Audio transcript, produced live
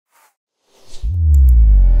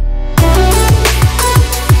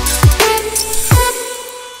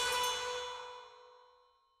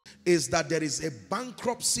is that there is a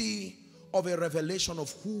bankruptcy of a revelation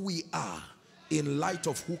of who we are in light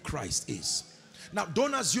of who Christ is. Now,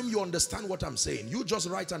 don't assume you understand what I'm saying. You just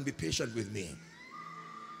write and be patient with me.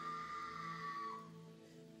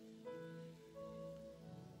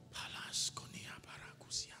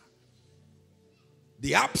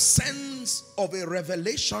 The absence of a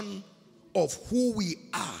revelation of who we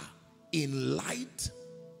are in light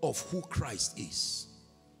of who Christ is.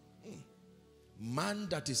 Man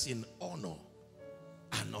that is in honor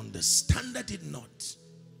and understandeth it not.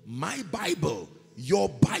 My Bible, your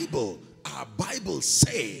Bible, our Bible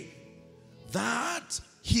say that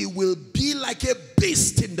he will be like a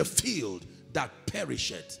beast in the field that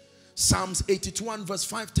perisheth. Psalms 82 and verse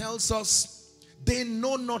 5 tells us, they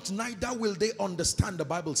know not, neither will they understand. The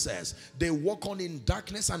Bible says they walk on in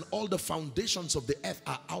darkness, and all the foundations of the earth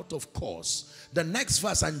are out of course. The next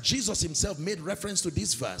verse, and Jesus himself made reference to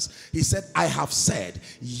this verse. He said, I have said,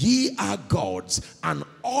 ye are gods, and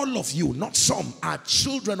all of you, not some, are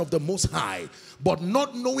children of the Most High. But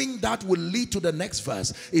not knowing that will lead to the next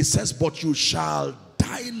verse. It says, but you shall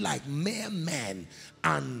die like mere men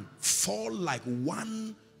and fall like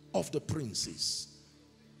one of the princes.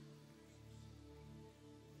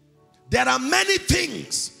 There are many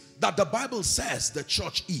things that the Bible says the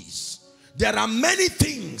church is. There are many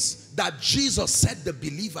things that Jesus said the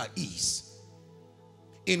believer is.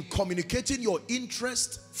 In communicating your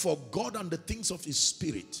interest for God and the things of his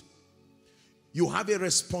Spirit, you have a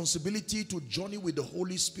responsibility to journey with the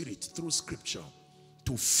Holy Spirit through scripture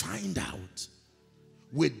to find out,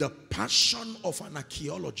 with the passion of an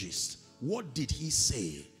archaeologist, what did he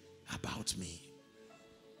say about me?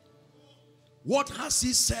 What has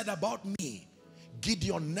he said about me?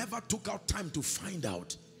 Gideon never took out time to find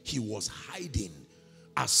out. He was hiding.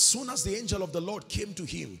 As soon as the angel of the Lord came to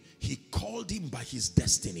him, he called him by his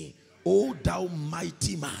destiny. O thou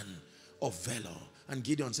mighty man of valor. And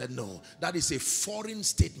Gideon said, no, that is a foreign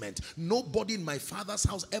statement. Nobody in my father's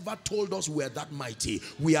house ever told us we're that mighty.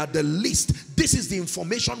 We are the least. This is the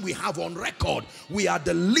information we have on record. We are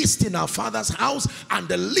the least in our father's house and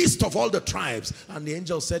the least of all the tribes. And the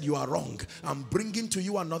angel said, you are wrong. I'm bringing to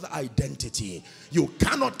you another identity. You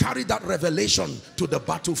cannot carry that revelation to the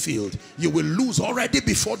battlefield. You will lose already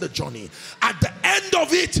before the journey. At the end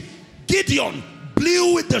of it, Gideon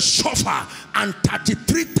blew with the shofar and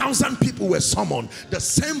 33,000 people were summoned. The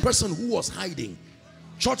same person who was hiding.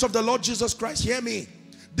 Church of the Lord Jesus Christ, hear me.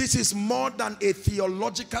 This is more than a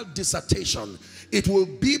theological dissertation. It will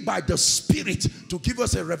be by the Spirit to give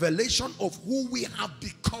us a revelation of who we have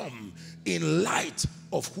become in light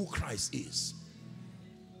of who Christ is.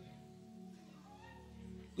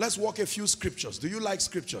 Let's walk a few scriptures. Do you like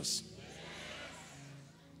scriptures?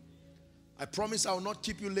 I promise I will not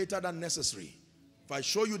keep you later than necessary. If I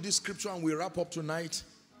show you this scripture and we wrap up tonight,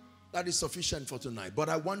 that is sufficient for tonight. But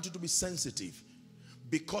I want you to be sensitive,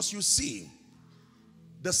 because you see,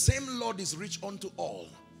 the same Lord is rich unto all.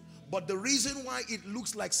 But the reason why it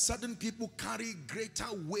looks like certain people carry greater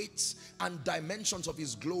weights and dimensions of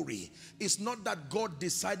his glory is not that God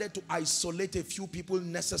decided to isolate a few people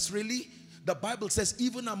necessarily. The Bible says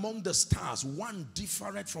even among the stars, one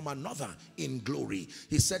differeth from another in glory.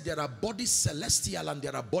 He said there are bodies celestial and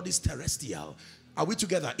there are bodies terrestrial. Are we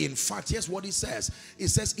together? In fact, here's what he says. It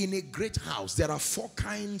says in a great house there are 4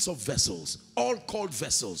 kinds of vessels, all called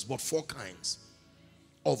vessels, but 4 kinds.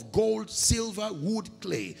 Of gold, silver, wood,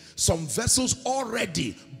 clay. Some vessels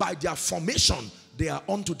already by their formation, they are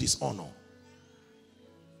unto dishonor.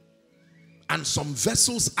 And some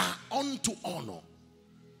vessels are unto honor.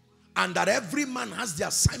 And that every man has the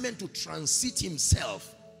assignment to transit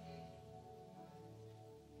himself.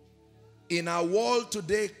 In our world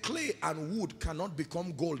today, clay and wood cannot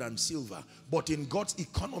become gold and silver. But in God's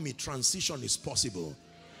economy, transition is possible.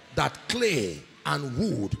 That clay and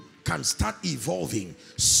wood can start evolving.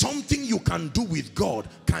 Something you can do with God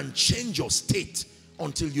can change your state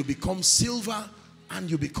until you become silver and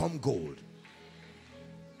you become gold.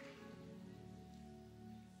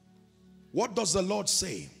 What does the Lord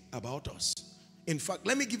say about us? In fact,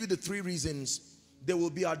 let me give you the 3 reasons. There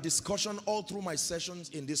will be a discussion all through my sessions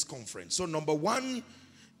in this conference. So number 1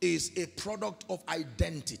 is a product of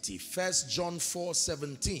identity. 1 John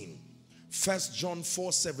 4:17. 1 John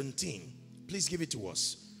 4:17. Please give it to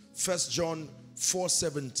us. 1 John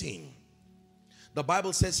 4:17. The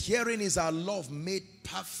Bible says, herein is our love made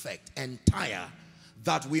perfect, entire,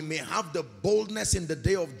 that we may have the boldness in the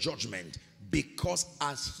day of judgment, because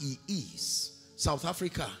as he is. South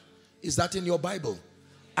Africa, is that in your Bible?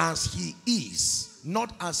 As he is,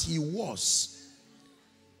 not as he was.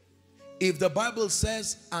 If the Bible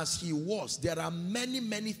says as he was, there are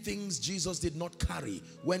many things Jesus did not carry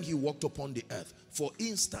when he walked upon the earth. For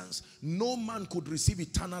instance, no man could receive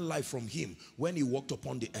eternal life from him when he walked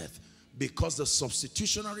upon the earth, because the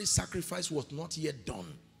substitutionary sacrifice was not yet done.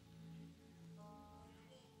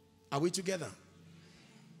 Are we together?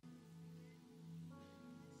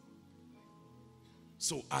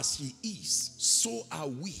 So as he is, so are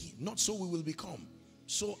we. Not so we will become.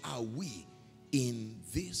 So are we in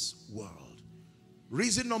this world.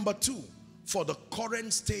 Reason number 2 for the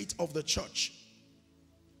current state of the church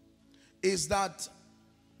is that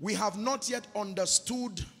we have not yet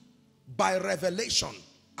understood by revelation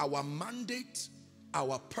our mandate,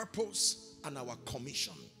 our purpose, and our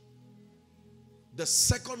commission. The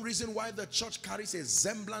second reason why the church carries a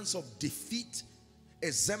semblance of defeat,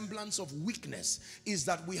 a semblance of weakness, is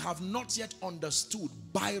that we have not yet understood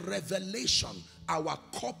by revelation our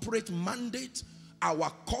corporate mandate,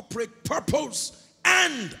 our corporate purpose,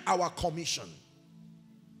 and our commission.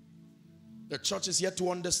 The church is yet to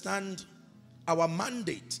understand our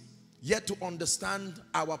mandate, yet to understand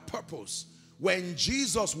our purpose. When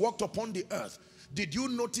Jesus walked upon the earth, did you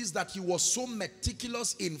notice that he was so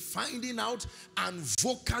meticulous in finding out and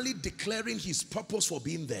vocally declaring his purpose for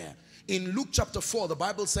being there? In Luke chapter 4, the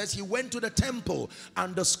Bible says he went to the temple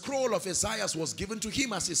and the scroll of Isaiah was given to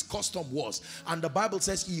him as his custom was. And the Bible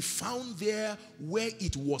says he found there where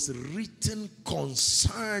it was written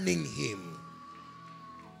concerning him.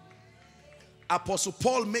 Apostle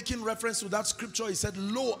Paul, making reference to that scripture, he said,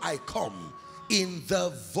 "Lo, I come in the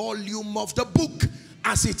volume of the book,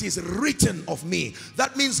 as it is written of me."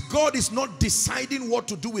 That means God is not deciding what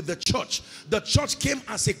to do with the church. The church came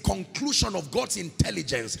as a conclusion of God's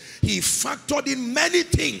intelligence. He factored in many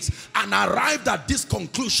things and arrived at this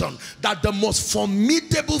conclusion that the most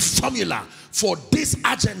formidable formula for this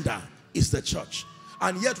agenda is the church.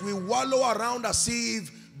 And yet we wallow around as if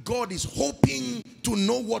God is hoping to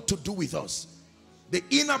know what to do with us. The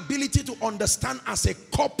inability to understand as a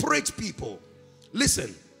corporate people.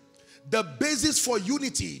 Listen. The basis for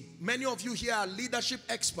unity, many of you here are leadership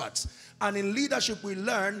experts, and in leadership we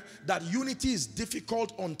learn that unity is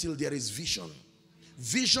difficult until there is vision.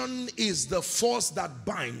 Vision is the force that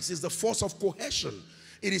binds, is the force of cohesion.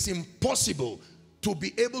 It is impossible to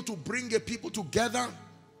be able to bring a people together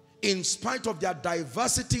in spite of their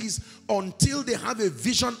diversities until they have a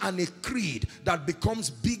vision and a creed that becomes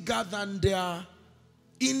bigger than their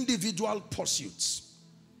individual pursuits.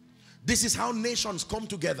 This is how nations come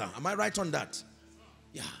together. Am I right on that?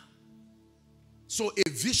 Yeah. So a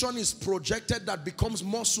vision is projected that becomes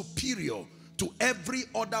more superior to every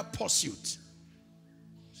other pursuit.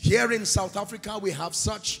 Here in South Africa, we have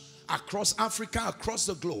such across Africa, across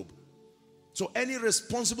the globe. So any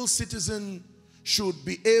responsible citizen should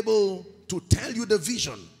be able to tell you the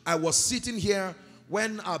vision. I was sitting here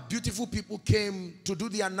when our beautiful people came to do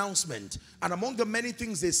the announcement, and among the many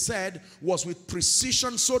things they said was with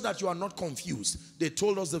precision so that you are not confused. They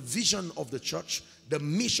told us the vision of the church, the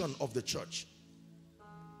mission of the church.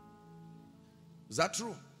 Is that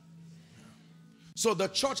true? So the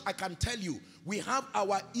church, I can tell you, we have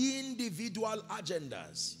our individual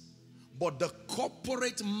agendas, but the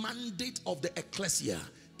corporate mandate of the ecclesia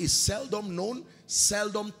is seldom known,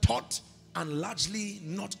 seldom taught, and largely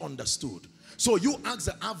not understood. So you ask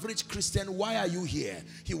the average Christian, why are you here?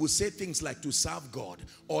 He will say things like to serve God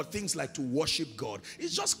or things like to worship God.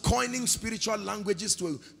 It's just coining spiritual languages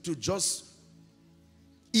to just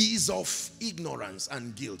ease off ignorance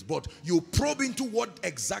and guilt. But you probe into what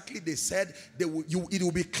exactly they said, it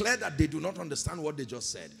will be clear that they do not understand what they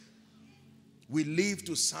just said. We live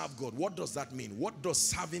to serve God. What does that mean? What does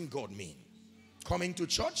serving God mean? Coming to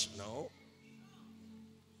church? No.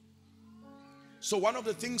 So one of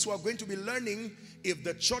the things we are going to be learning, if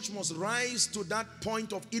the church must rise to that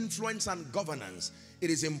point of influence and governance, it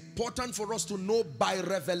is important for us to know by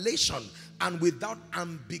revelation and without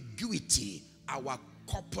ambiguity our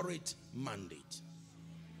corporate mandate.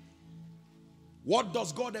 What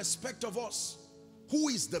does God expect of us? Who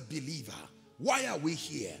is the believer? Why are we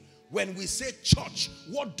here? When we say church,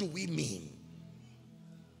 what do we mean?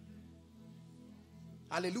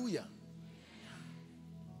 Hallelujah.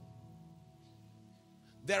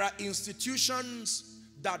 There are institutions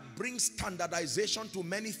that bring standardization to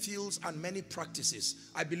many fields and many practices.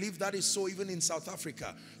 I believe that is so even in South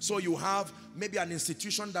Africa. So you have maybe an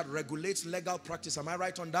institution that regulates legal practice. Am I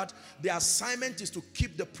right on that? The assignment is to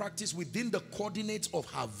keep the practice within the coordinates of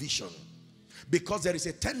her vision. Because there is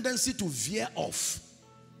a tendency to veer off,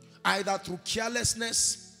 either through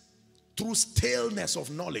carelessness, through staleness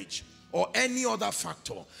of knowledge, or any other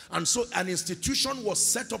factor. And so an institution was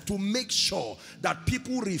set up to make sure that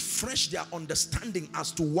people refresh their understanding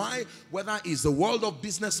as to why, whether it's the world of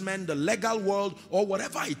businessmen, the legal world, or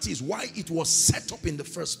whatever it is, why it was set up in the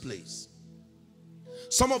first place.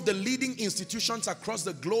 Some of the leading institutions across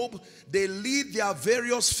the globe, they lead their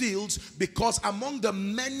various fields because among the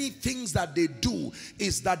many things that they do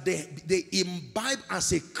is that they imbibe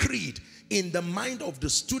as a creed in the mind of the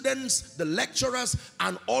students, the lecturers,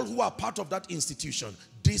 and all who are part of that institution.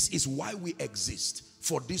 This is why we exist,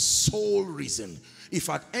 for this sole reason. If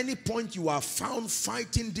at any point you are found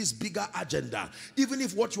fighting this bigger agenda, even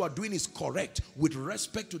if what you are doing is correct with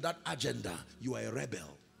respect to that agenda, you are a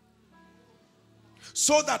rebel.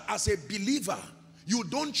 So that as a believer, you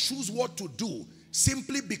don't choose what to do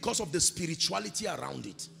simply because of the spirituality around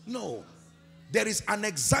it. No. There is an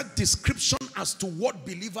exact description as to what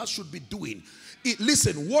believers should be doing.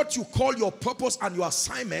 Listen, what you call your purpose and your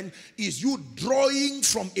assignment is you drawing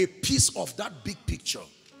from a piece of that big picture.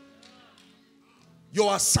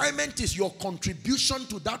 Your assignment is your contribution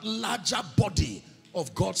to that larger body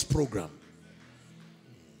of God's program.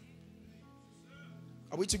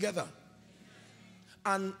 Are we together?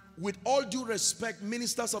 And with all due respect,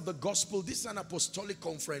 ministers of the gospel, this is an apostolic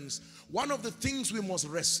conference. One of the things we must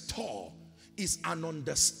restore is an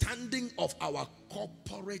understanding of our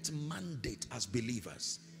corporate mandate as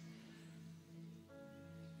believers.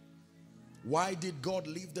 Why did God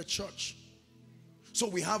leave the church? So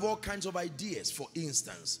we have all kinds of ideas. For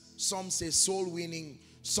instance, some say soul winning,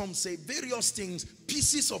 some say various things,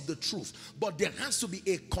 pieces of the truth. But there has to be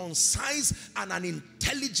a concise and an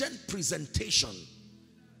intelligent presentation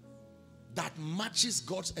that matches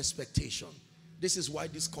God's expectation. This is why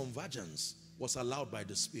this convergence was allowed by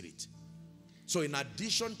the Spirit. So in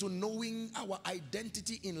addition to knowing our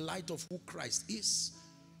identity in light of who Christ is,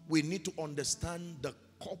 we need to understand the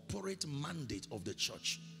corporate mandate of the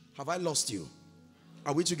church. Have I lost you?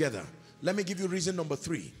 Are we together? Let me give you reason number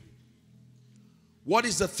 3. What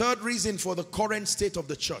is the third reason for the current state of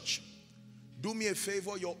the church? Do me a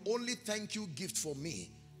favor. Your only thank you gift for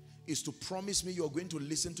me is to promise me you're going to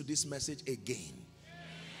listen to this message again.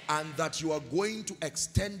 And that you are going to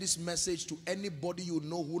extend this message to anybody you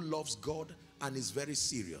know who loves God and is very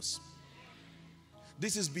serious.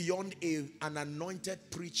 This is beyond an anointed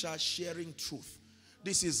preacher sharing truth.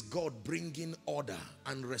 This is God bringing order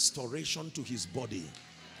and restoration to his body.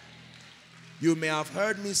 You may have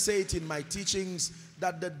heard me say it in my teachings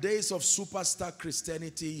that the days of superstar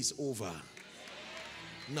Christianity is over.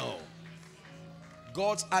 No.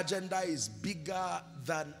 God's agenda is bigger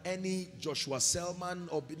than any Joshua Selman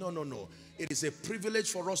or no. It is a privilege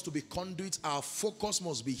for us to be conduits. Our focus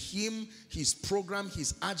must be him, his program,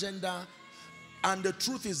 his agenda. And the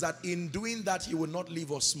truth is that in doing that, he will not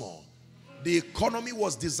leave us small. The economy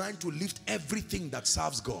was designed to lift everything that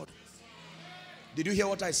serves God. Did you hear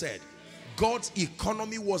what I said? God's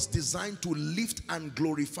economy was designed to lift and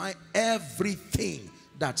glorify everything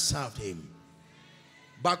that served him.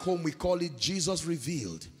 Back home we call it Jesus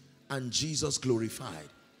revealed and Jesus glorified.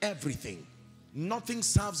 Everything. Nothing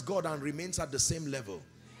serves God and remains at the same level.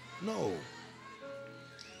 No.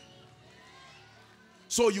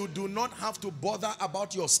 So you do not have to bother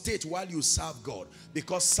about your state while you serve God,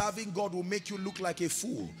 because serving God will make you look like a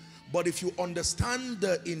fool. But if you understand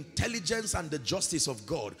the intelligence and the justice of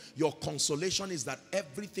God, your consolation is that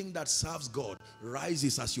everything that serves God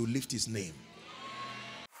rises as you lift his name.